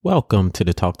Welcome to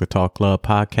the Talk the Talk Club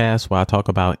podcast where I talk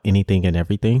about anything and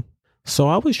everything. So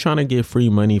I was trying to get free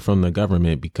money from the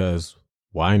government because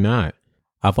why not?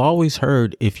 I've always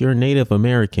heard if you're Native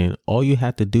American, all you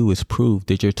have to do is prove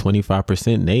that you're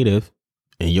 25% Native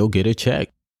and you'll get a check.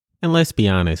 And let's be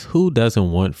honest, who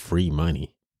doesn't want free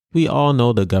money? We all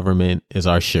know the government is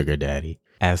our sugar daddy.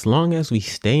 As long as we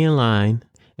stay in line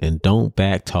and don't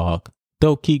back talk,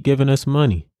 they'll keep giving us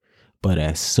money. But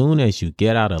as soon as you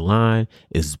get out of line,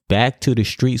 it's back to the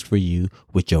streets for you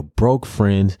with your broke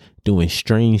friends doing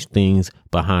strange things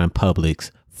behind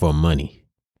Publix for money.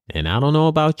 And I don't know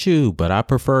about you, but I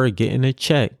prefer getting a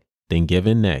check than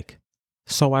giving neck.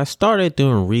 So I started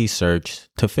doing research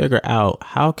to figure out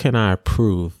how can I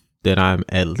prove that I'm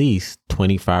at least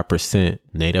 25%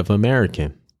 Native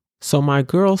American. So my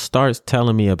girl starts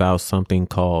telling me about something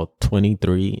called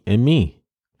 23andMe.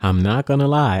 I'm not going to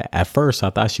lie. At first, I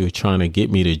thought she was trying to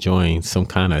get me to join some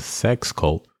kind of sex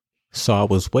cult. So I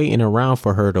was waiting around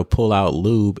for her to pull out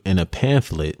lube and a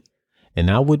pamphlet. And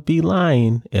I would be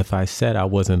lying if I said I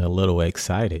wasn't a little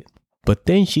excited. But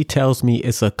then she tells me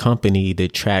it's a company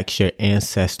that tracks your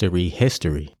ancestry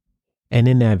history. And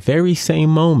in that very same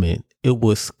moment, it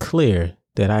was clear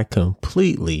that I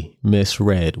completely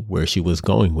misread where she was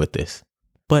going with this.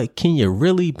 But can you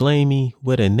really blame me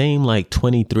with a name like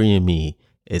 23andMe?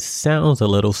 It sounds a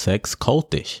little sex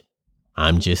cultish.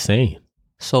 I'm just saying.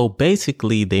 So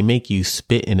basically, they make you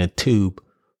spit in a tube,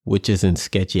 which isn't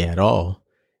sketchy at all.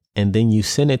 And then you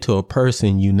send it to a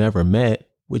person you never met,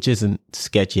 which isn't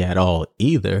sketchy at all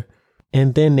either.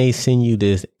 And then they send you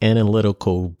this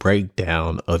analytical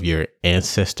breakdown of your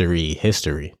ancestry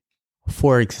history.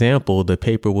 For example, the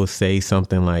paper will say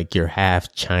something like you're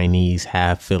half Chinese,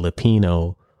 half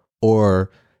Filipino,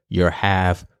 or you're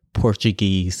half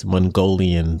Portuguese,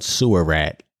 Mongolian sewer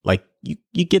rat. Like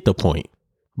you get the point.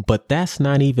 But that's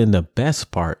not even the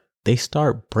best part. They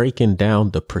start breaking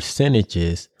down the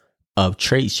percentages of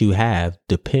traits you have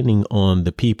depending on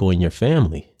the people in your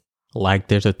family. Like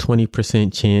there's a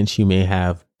 20% chance you may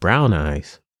have brown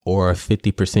eyes or a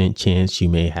 50% chance you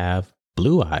may have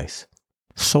blue eyes.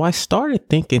 So I started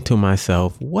thinking to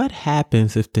myself, what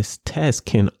happens if this test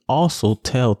can also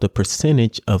tell the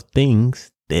percentage of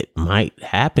things that might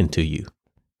happen to you?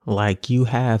 Like you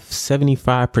have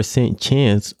 75%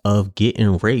 chance of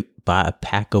getting raped by a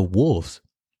pack of wolves,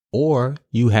 or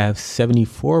you have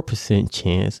 74%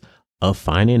 chance of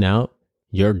finding out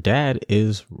your dad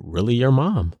is really your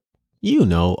mom. You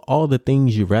know, all the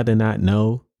things you'd rather not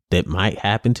know that might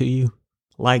happen to you.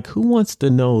 Like who wants to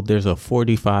know there's a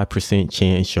 45%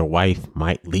 chance your wife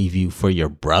might leave you for your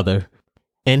brother?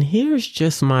 And here's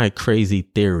just my crazy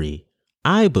theory.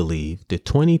 I believe that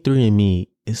 23andMe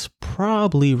is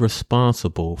probably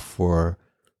responsible for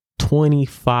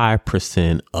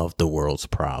 25% of the world's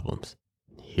problems.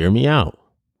 Hear me out.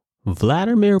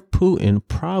 Vladimir Putin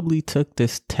probably took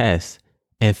this test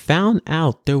and found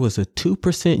out there was a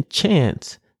 2%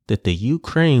 chance that the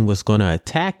Ukraine was going to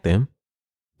attack them.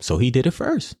 So he did it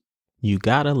first. You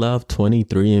gotta love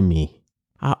 23andMe.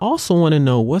 I also want to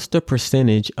know what's the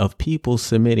percentage of people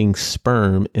submitting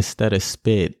sperm instead of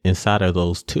spit inside of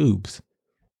those tubes.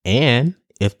 And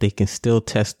if they can still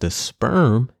test the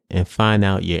sperm and find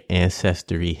out your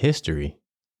ancestry history.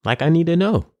 Like I need to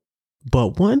know.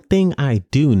 But one thing I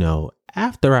do know,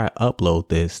 after I upload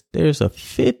this, there's a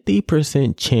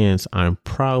 50% chance I'm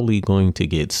probably going to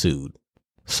get sued.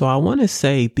 So I want to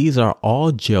say these are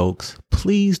all jokes.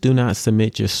 Please do not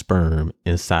submit your sperm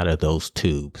inside of those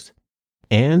tubes.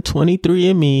 And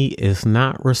 23andMe is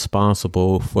not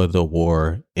responsible for the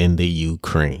war in the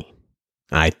Ukraine,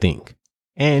 I think.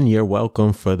 And you're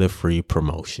welcome for the free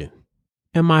promotion.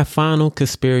 And my final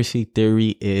conspiracy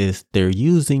theory is they're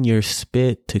using your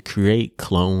spit to create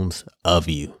clones of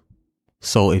you.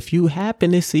 So if you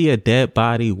happen to see a dead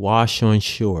body wash on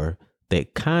shore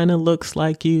that kind of looks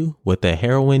like you with a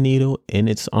heroin needle in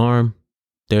its arm,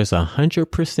 there's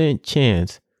 100%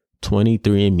 chance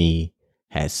 23andMe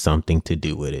has something to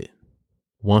do with it.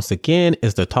 Once again,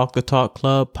 it's the Talk the Talk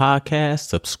Club podcast.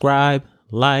 Subscribe,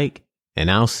 like, and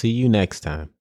I'll see you next time.